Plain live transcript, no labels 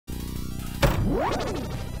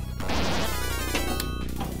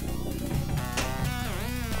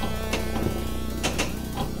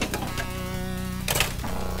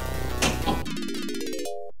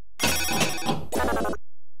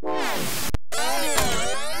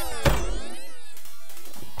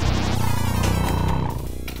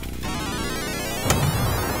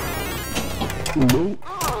No.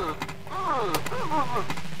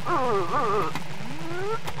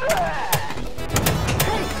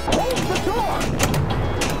 Hey, close the door!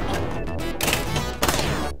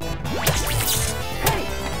 Hey!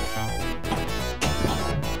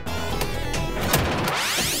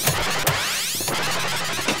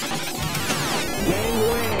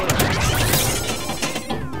 Gangway.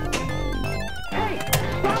 Hey,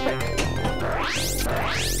 stop it!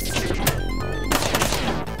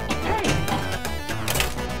 Hey!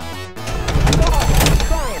 No,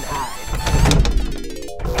 try and hide.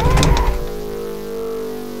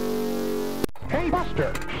 Hey,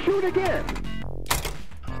 Buster, shoot again!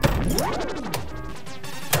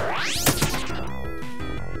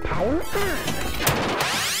 Power on!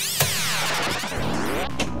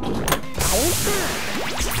 Power on!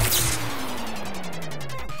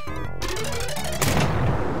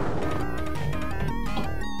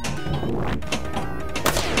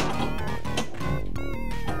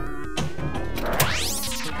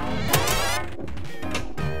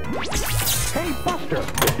 Hey, Buster,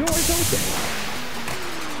 the door's open.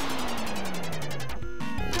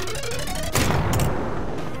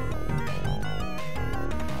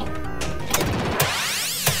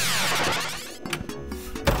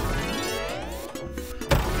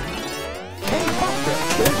 Hey, Buster,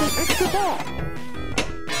 there's an extra ball.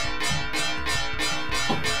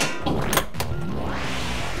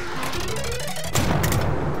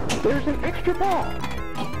 There's an extra ball.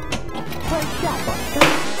 Great shot, Buster.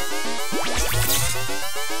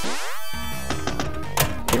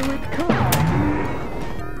 Here it comes.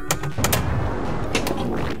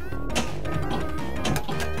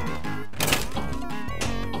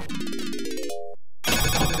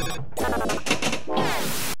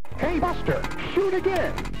 Hey, Buster, shoot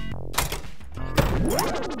again.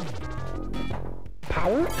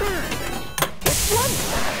 Power on. It's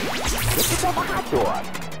lunchtime. This is a hot dog.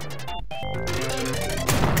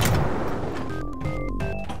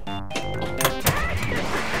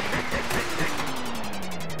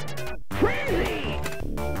 Crazy!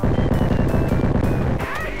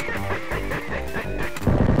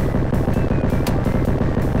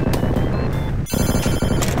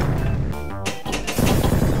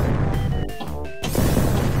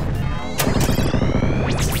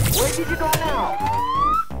 Where did you go now?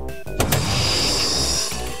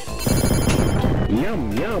 Yum,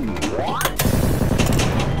 yum. What?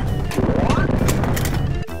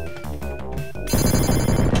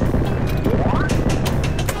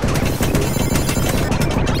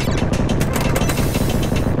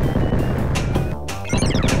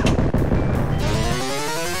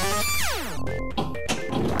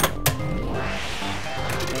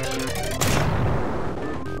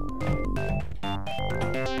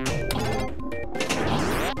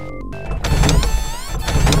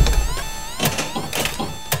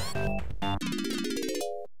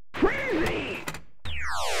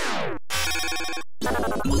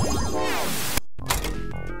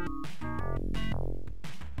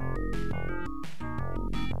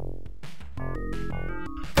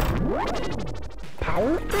 Power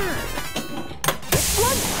on. It's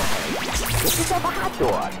lunchtime. This is a hot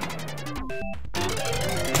dog.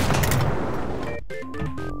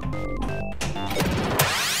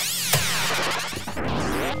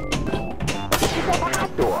 This is a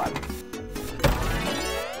hot dog.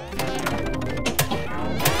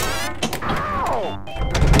 Ow!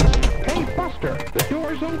 Hey, Buster, the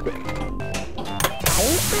door's open.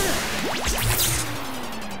 Power on.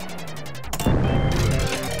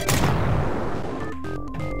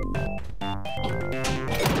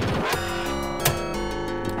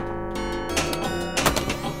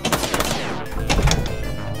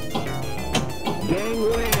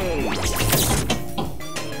 Gangway.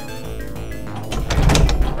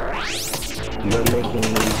 You're making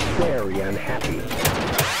me very unhappy.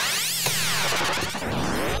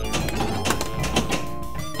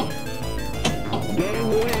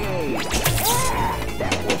 Gangway.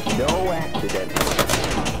 That was no accident.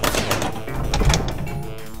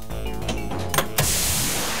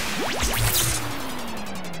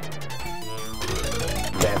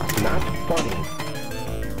 That's not funny.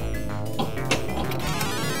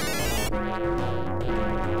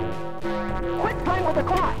 Quit playing with the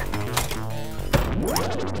clock.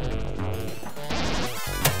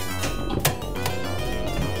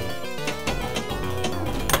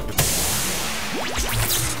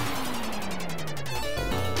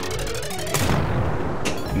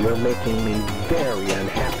 making me very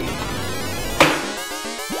unhappy.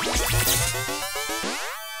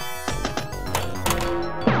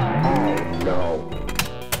 Oh no.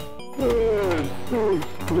 I'm so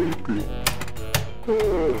sleepy.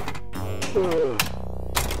 No.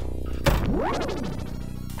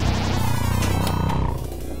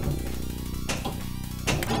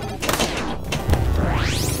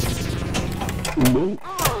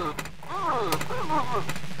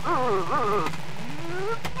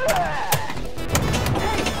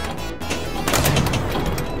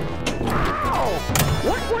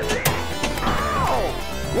 What was that? Ow!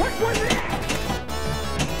 What was that?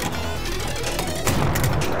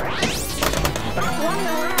 Stop running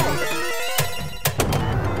around!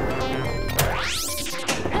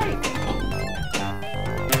 Hey!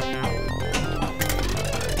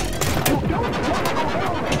 You don't want to go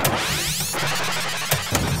down there!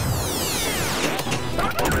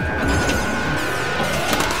 Stop it!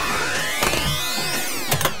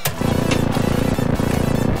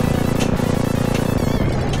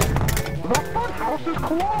 The funhouse is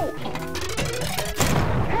closed!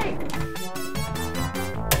 Hey!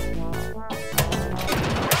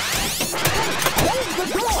 Close the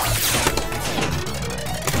door!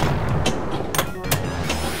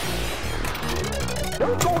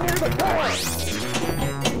 Don't go near the door!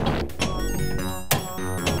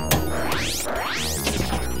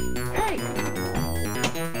 Hey!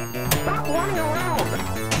 Stop running around!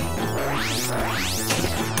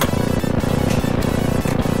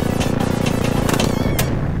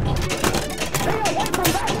 Stay away from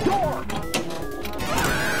that door!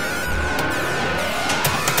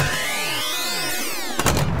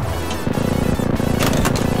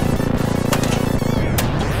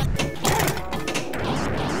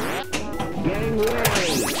 Gangway!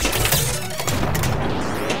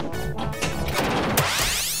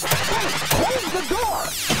 Close the door!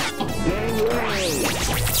 Gangway!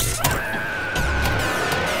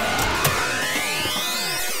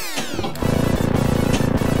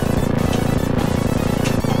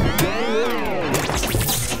 Gangway!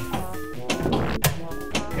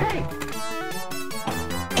 Hey!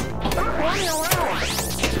 Stop running around!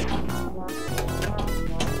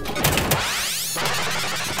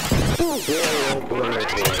 Very open.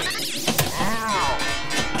 Ow!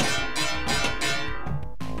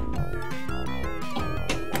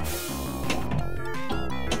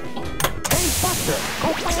 Hey, Buster! Go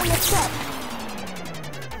play on the steps!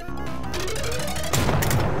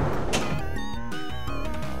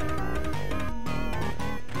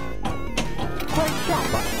 Great shot,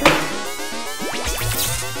 Buster!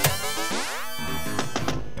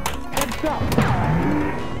 Heads up!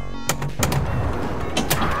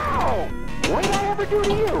 Ow! What did I ever do to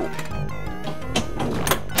you?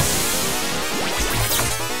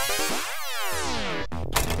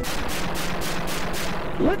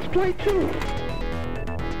 Let's play two.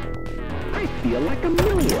 I feel like a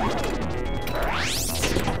million.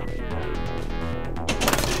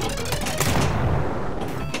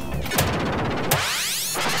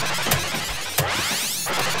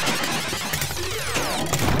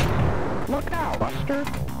 Look out, Buster!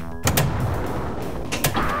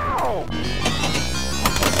 Ow!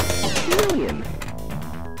 Million.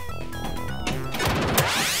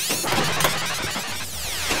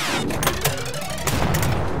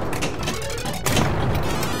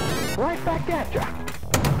 Right back at ya!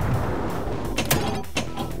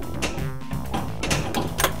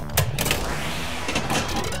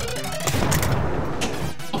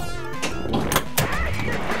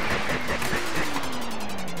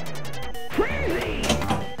 Crazy!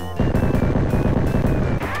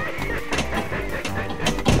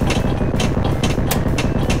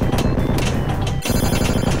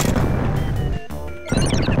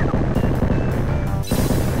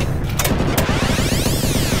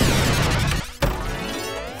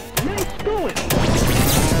 Nice going.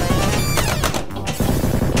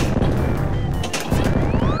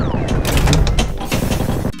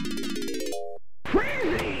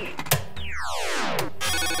 Crazy!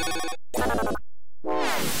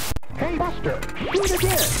 Hey, Buster! Shoot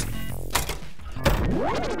again!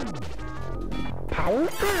 Power on.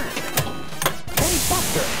 Hey,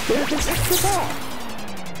 Buster! There's an extra ball!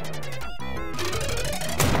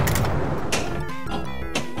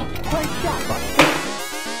 Great shot, Buster!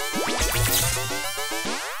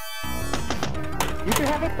 You can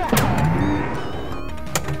have it back!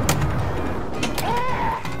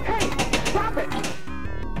 Ah! Hey! Stop it!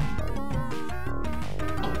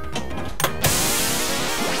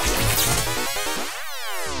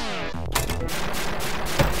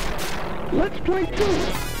 Let's play two.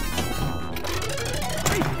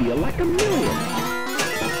 I feel like a million.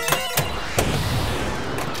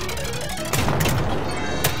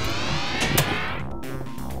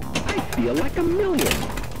 feel like a million.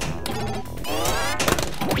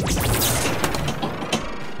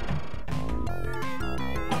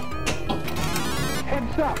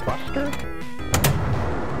 Heads up, Buster.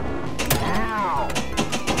 Ow!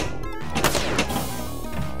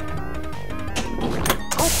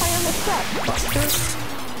 Go play on the set, Buster.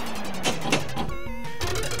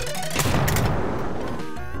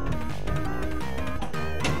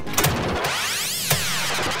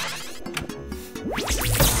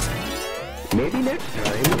 Maybe next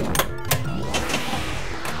time.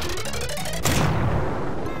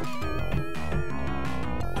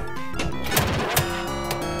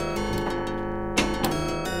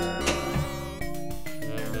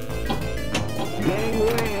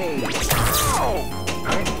 Gangway! Ow! I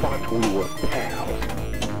thought we were pals.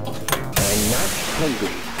 I'm not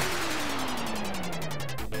hungry.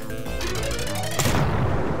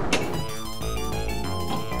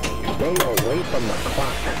 Stay away from the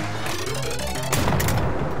clock.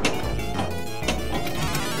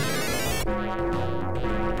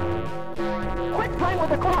 Quit playing with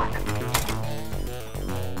the clock!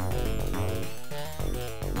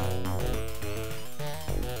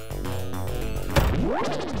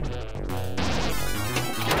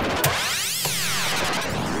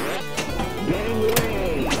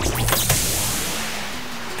 Gangway!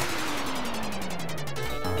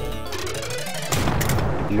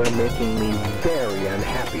 You're making me very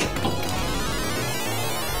unhappy.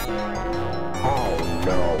 Oh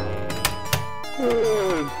no.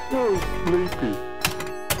 It's so sleepy.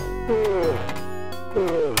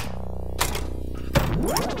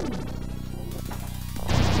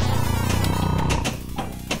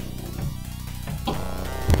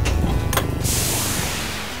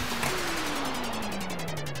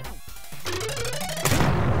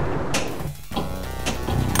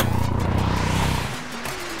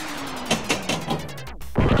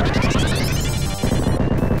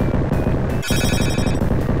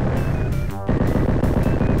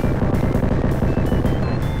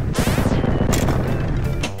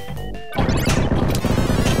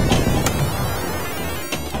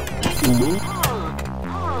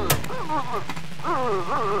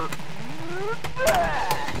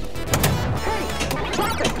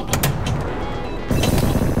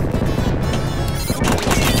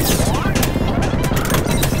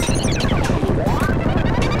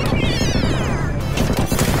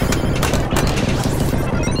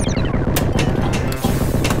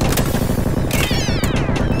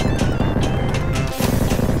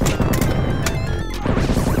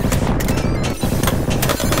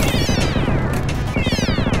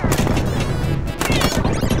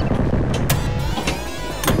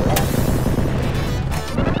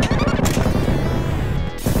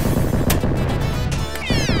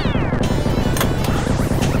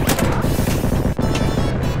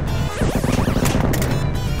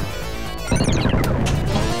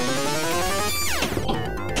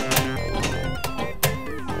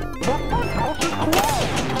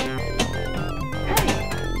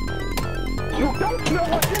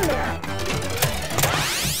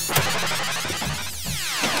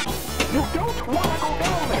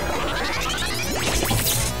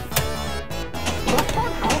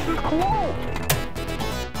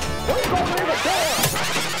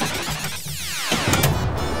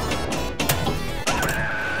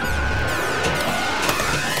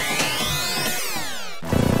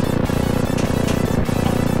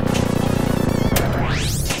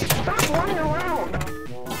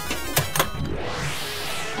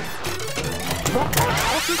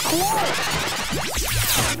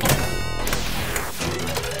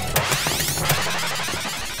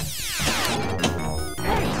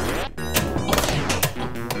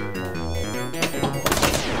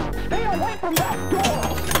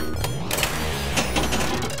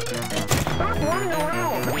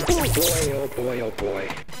 Boy, oh boy.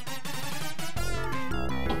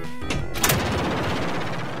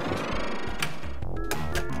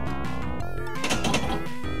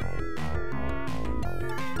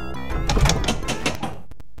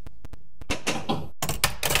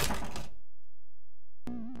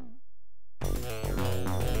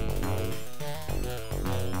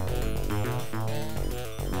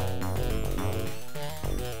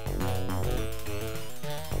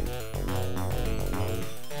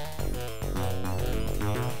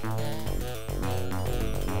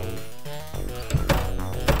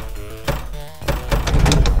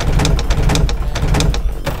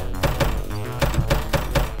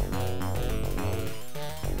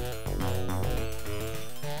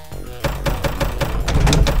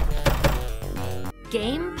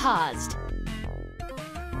 Game paused.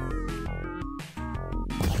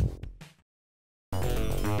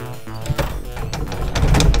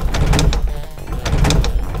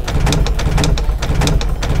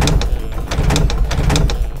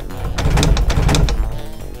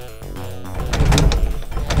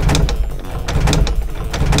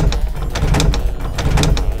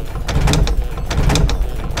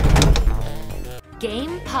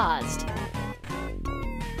 paused.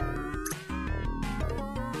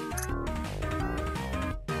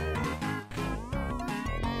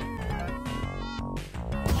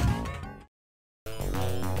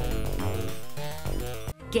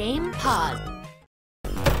 Game paused.